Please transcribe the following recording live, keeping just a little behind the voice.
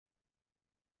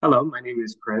Hello, my name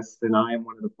is Chris, and I am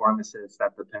one of the pharmacists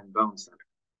at the Penn Bone Center.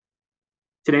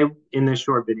 Today, in this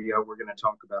short video, we're going to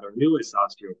talk about our newest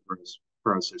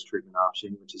osteoporosis treatment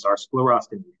option, which is our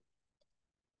sclerostin.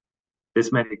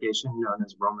 This medication, known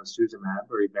as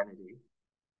Romosozumab or Evenity,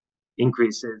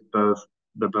 increases both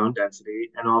the bone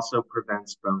density and also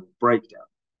prevents bone breakdown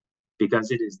because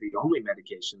it is the only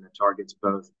medication that targets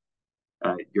both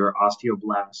your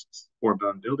osteoblasts or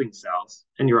bone building cells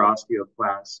and your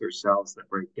osteoclasts or cells that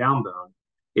break down bone.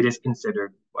 It is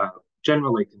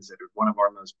generally considered one of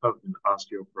our most potent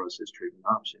osteoporosis treatment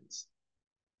options.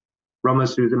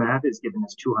 Romosozumab is given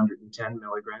as 210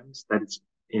 milligrams that is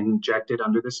injected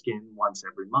under the skin once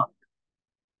every month.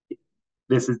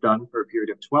 This is done for a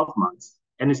period of 12 months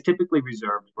and is typically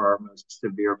reserved for our most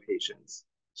severe patients.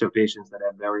 So patients that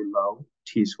have very low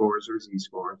T-scores or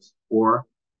Z-scores or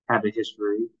have a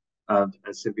history of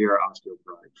a severe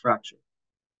osteoporotic fracture.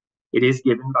 It is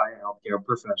given by a healthcare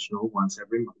professional once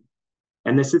every month,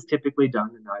 and this is typically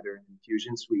done in either an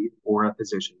infusion suite or a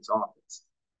physician's office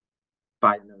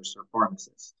by a nurse or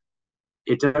pharmacist.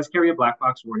 It does carry a black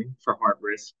box warning for heart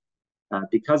risk.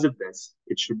 Because of this,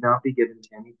 it should not be given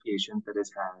to any patient that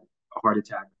has had a heart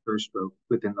attack or stroke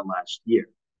within the last year.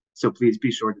 So please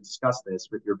be sure to discuss this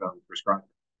with your bone prescriber.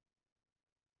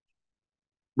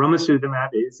 Romosozumab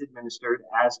is administered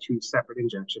as two separate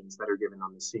injections that are given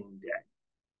on the same day.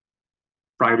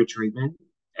 Prior to treatment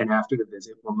and after the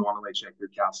visit, we'll normally check your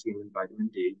calcium and vitamin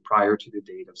D prior to the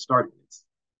date of starting this.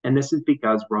 And this is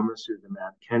because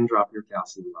Romosozumab can drop your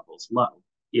calcium levels low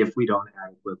if we don't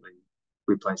adequately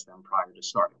replace them prior to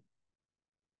starting.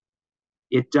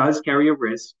 It does carry a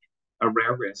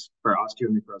rare risk for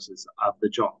osteonecrosis of the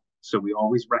jaw. So we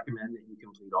always recommend that you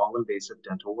complete all invasive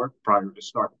dental work prior to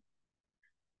starting.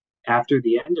 After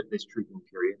the end of this treatment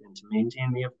period, and to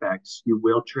maintain the effects, you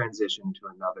will transition to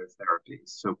another therapy.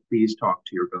 So please talk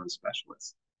to your bone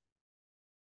specialist.